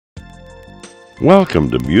Welcome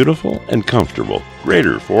to beautiful and comfortable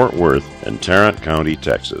Greater Fort Worth and Tarrant County,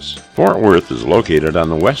 Texas. Fort Worth is located on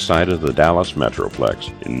the west side of the Dallas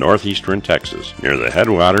Metroplex in northeastern Texas, near the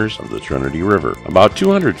headwaters of the Trinity River, about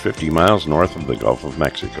 250 miles north of the Gulf of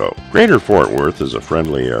Mexico. Greater Fort Worth is a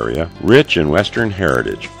friendly area, rich in Western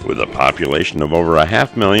heritage, with a population of over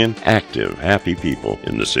 500,000 active, happy people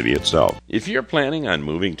in the city itself. If you're planning on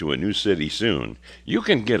moving to a new city soon, you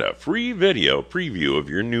can get a free video preview of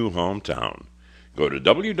your new hometown. Go to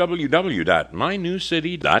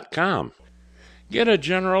www.mynewcity.com. Get a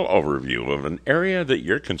general overview of an area that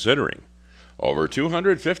you're considering. Over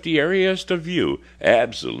 250 areas to view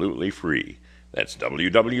absolutely free. That's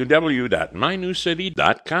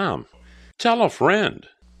www.mynewcity.com. Tell a friend.